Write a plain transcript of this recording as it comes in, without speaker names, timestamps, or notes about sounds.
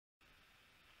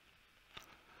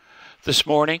This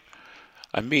morning,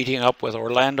 I'm meeting up with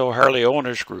Orlando Harley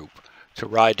Owners Group to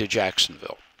ride to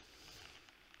Jacksonville.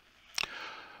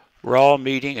 We're all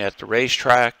meeting at the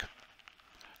racetrack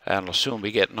and will soon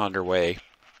be getting underway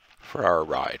for our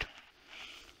ride.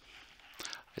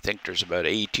 I think there's about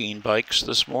 18 bikes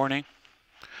this morning,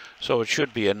 so it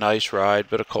should be a nice ride,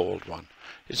 but a cold one.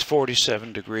 It's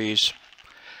 47 degrees.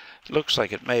 It looks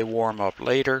like it may warm up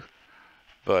later,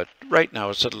 but right now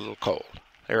it's a little cold.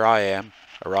 There I am,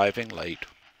 arriving late.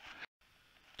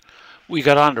 We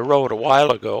got on the road a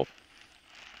while ago.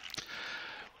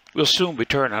 We'll soon be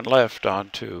turning left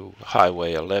onto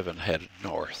Highway 11 headed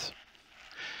north.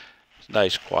 It's a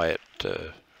nice quiet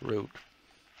route.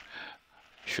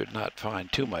 Should not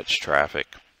find too much traffic.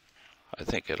 I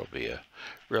think it'll be a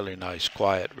really nice,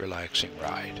 quiet, relaxing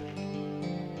ride.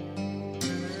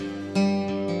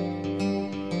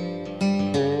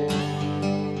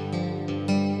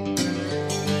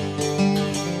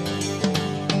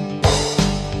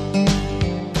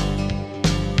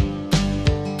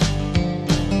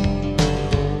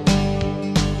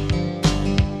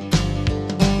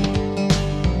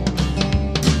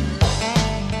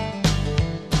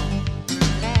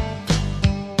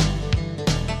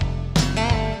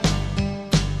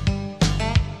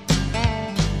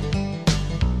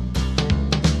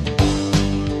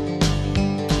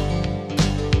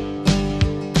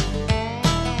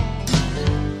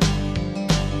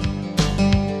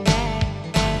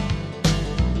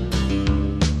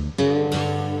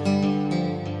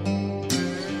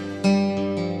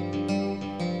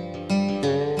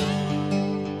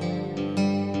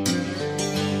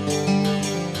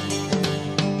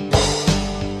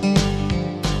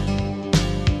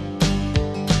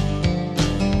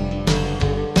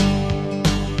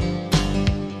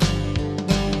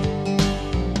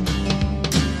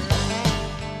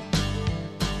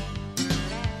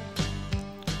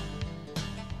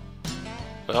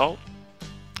 Well,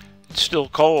 it's still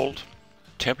cold.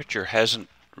 Temperature hasn't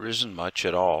risen much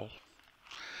at all.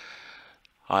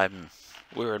 I'm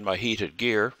wearing my heated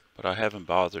gear, but I haven't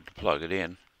bothered to plug it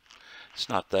in. It's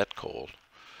not that cold.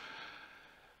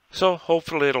 So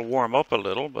hopefully it'll warm up a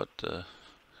little, but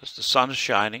as the sun is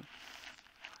shining,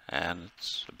 and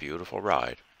it's a beautiful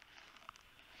ride.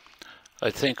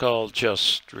 I think I'll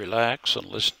just relax and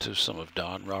listen to some of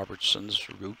Don Robertson's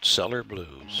Root Cellar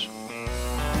Blues.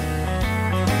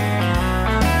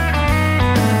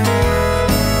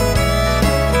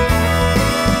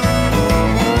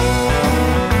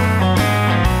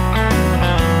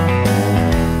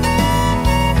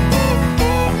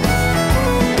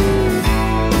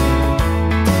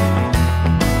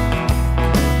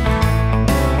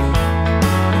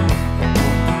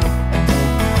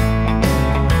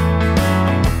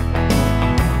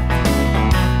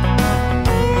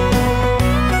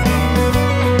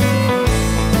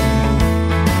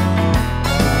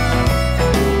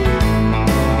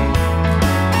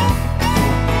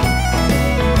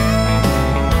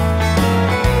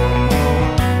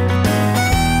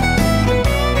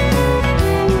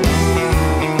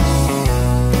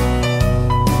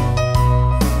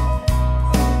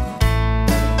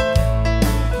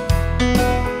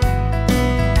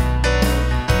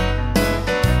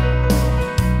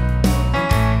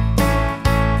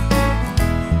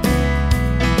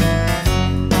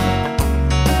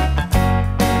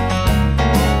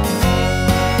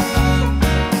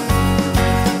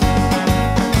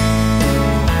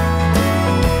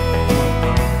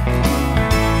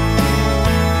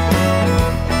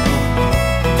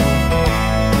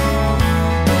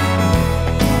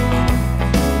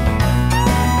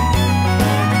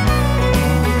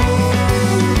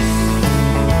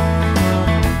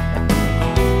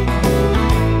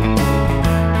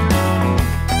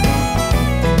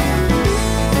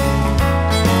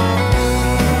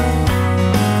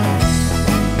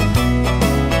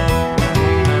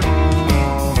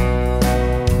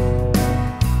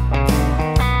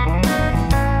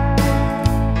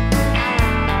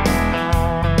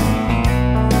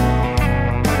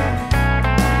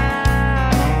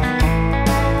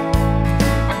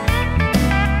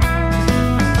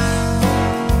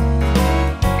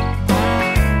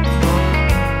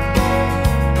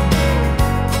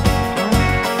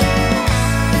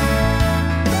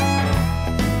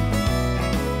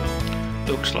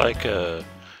 Looks like a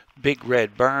big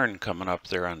red barn coming up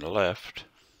there on the left.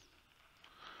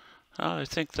 I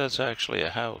think that's actually a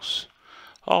house.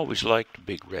 Always liked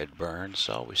big red barns.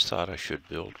 Always thought I should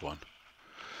build one.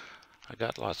 I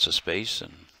got lots of space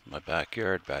in my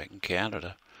backyard back in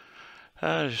Canada.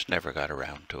 I just never got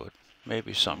around to it.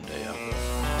 Maybe someday I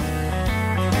will.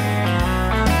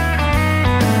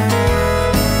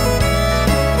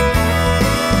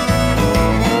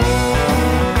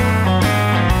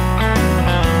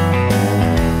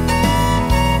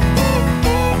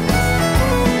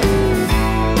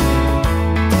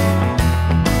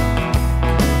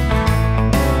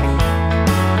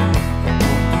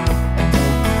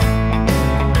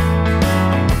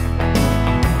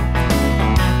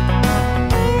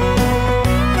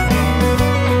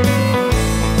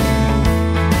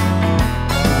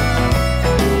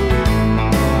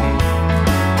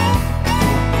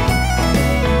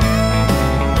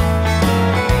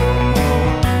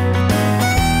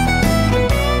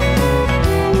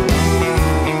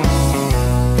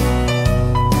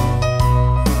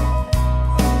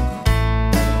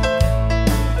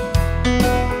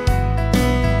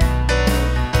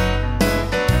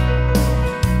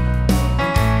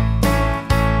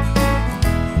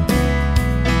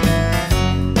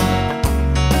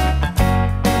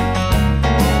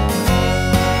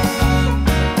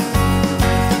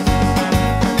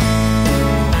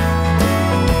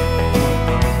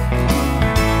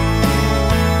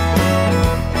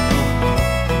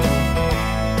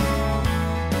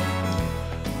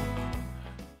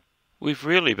 We've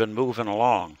really been moving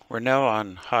along. We're now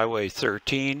on Highway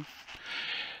 13,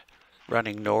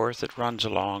 running north. It runs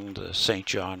along the St.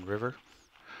 John River.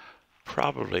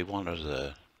 Probably one of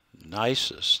the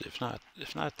nicest, if not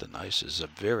the nicest, a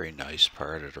very nice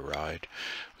part of the ride,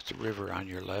 with the river on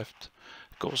your left.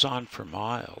 It goes on for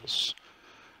miles.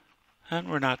 And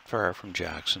we're not far from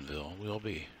Jacksonville. We'll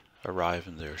be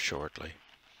arriving there shortly.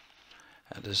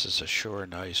 And this is a sure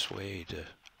nice way to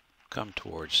come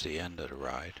towards the end of the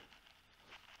ride.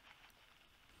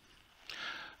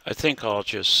 I think I'll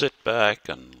just sit back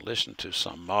and listen to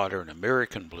some modern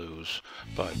American blues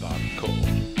by Bobby Cole.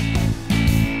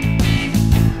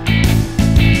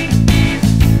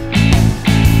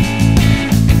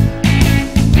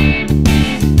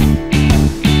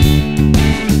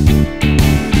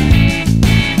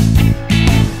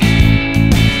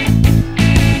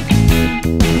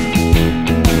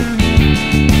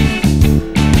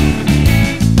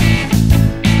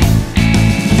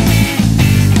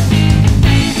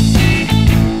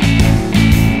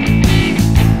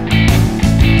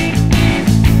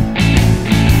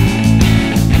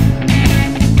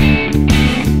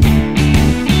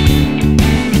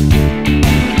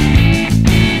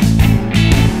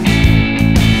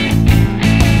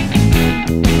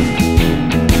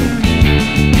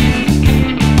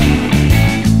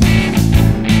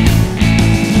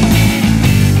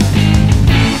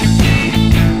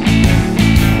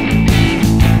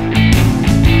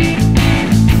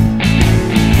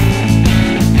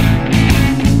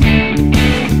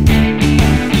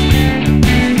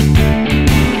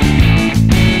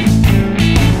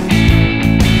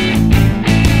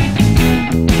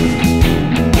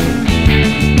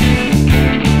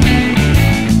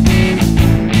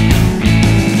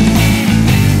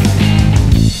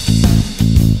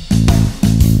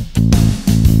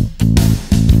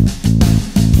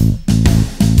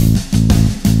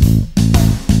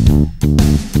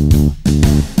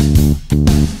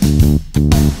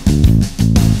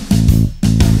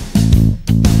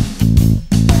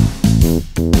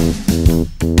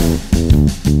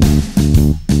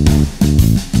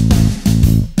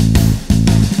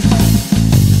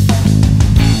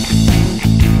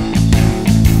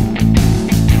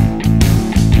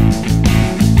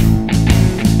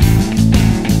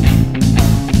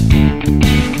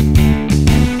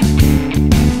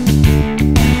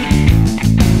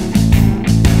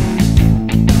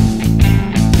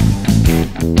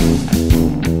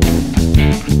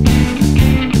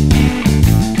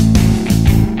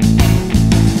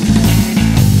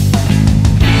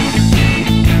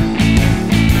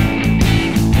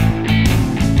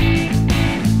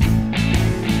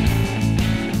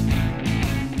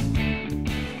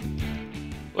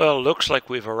 Well, looks like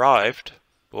we've arrived.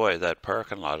 Boy, that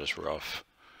parking lot is rough.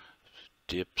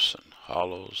 Dips and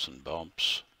hollows and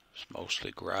bumps. It's mostly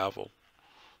gravel.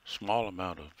 Small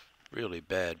amount of really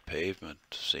bad pavement,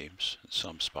 seems, in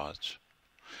some spots.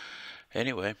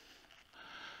 Anyway,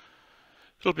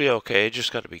 it'll be okay.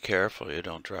 Just got to be careful you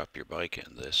don't drop your bike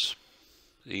in this.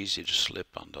 It's easy to slip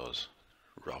on those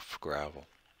rough gravel.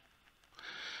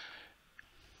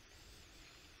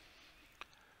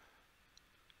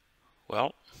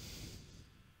 Well,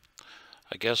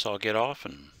 I guess I'll get off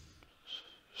and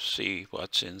see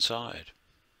what's inside.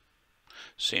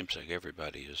 Seems like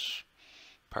everybody is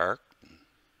parked and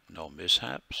no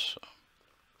mishaps, so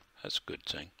that's a good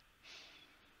thing.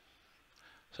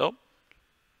 So,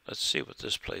 let's see what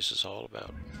this place is all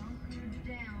about.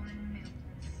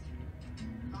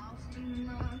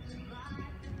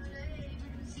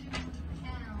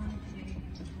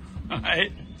 All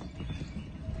right.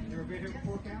 You ever been here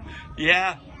before, Cal?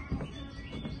 Yeah.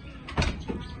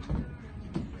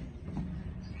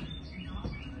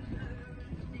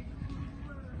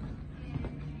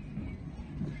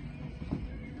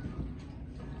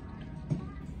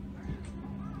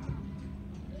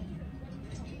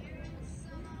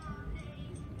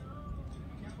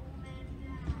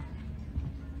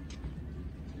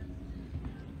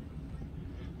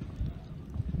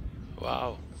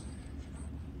 Wow.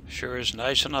 Sure is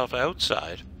nice enough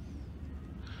outside.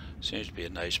 Seems to be a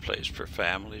nice place for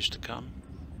families to come,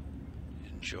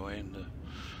 enjoying the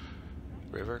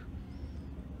river.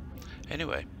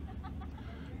 Anyway,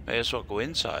 may as well go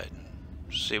inside and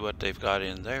see what they've got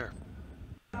in there.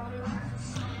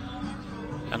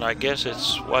 And I guess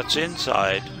it's what's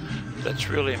inside that's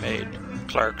really made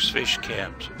Clark's Fish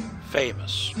Camp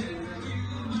famous.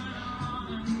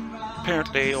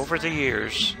 Apparently, over the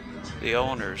years, the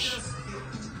owners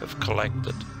have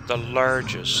collected the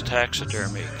largest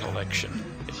taxidermy collection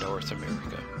in North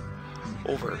America.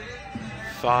 Over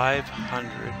 500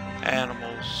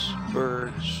 animals,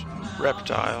 birds,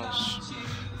 reptiles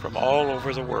from all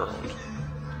over the world.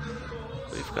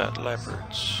 We've got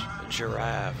leopards, a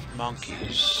giraffe,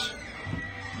 monkeys,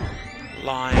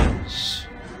 lions,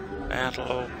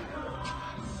 antelope,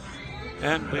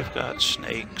 and we've got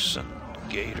snakes and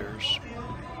gators.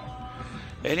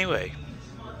 Anyway,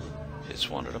 it's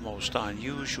one of the most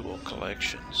unusual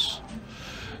collections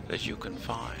that you can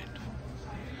find.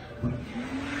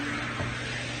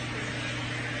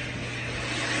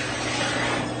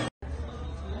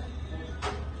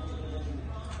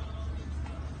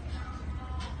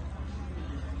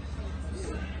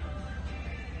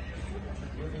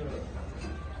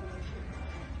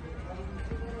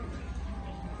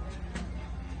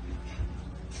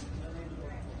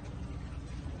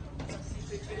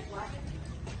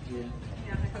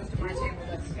 Yeah, that goes to my table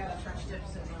that's got French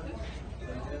dips in it.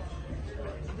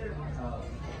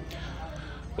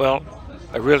 Well,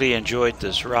 I really enjoyed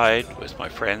this ride with my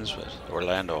friends with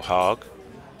Orlando Hog.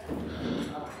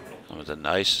 Some of the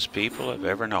nicest people I've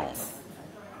ever known.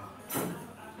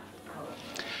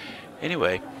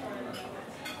 Anyway,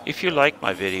 if you like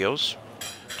my videos,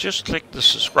 just click the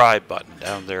subscribe button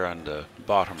down there on the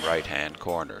bottom right hand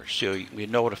corner so you can be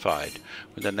notified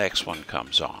when the next one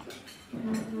comes on.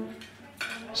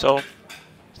 So,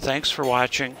 thanks for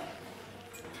watching,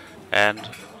 and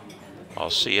I'll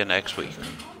see you next week.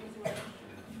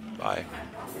 Bye.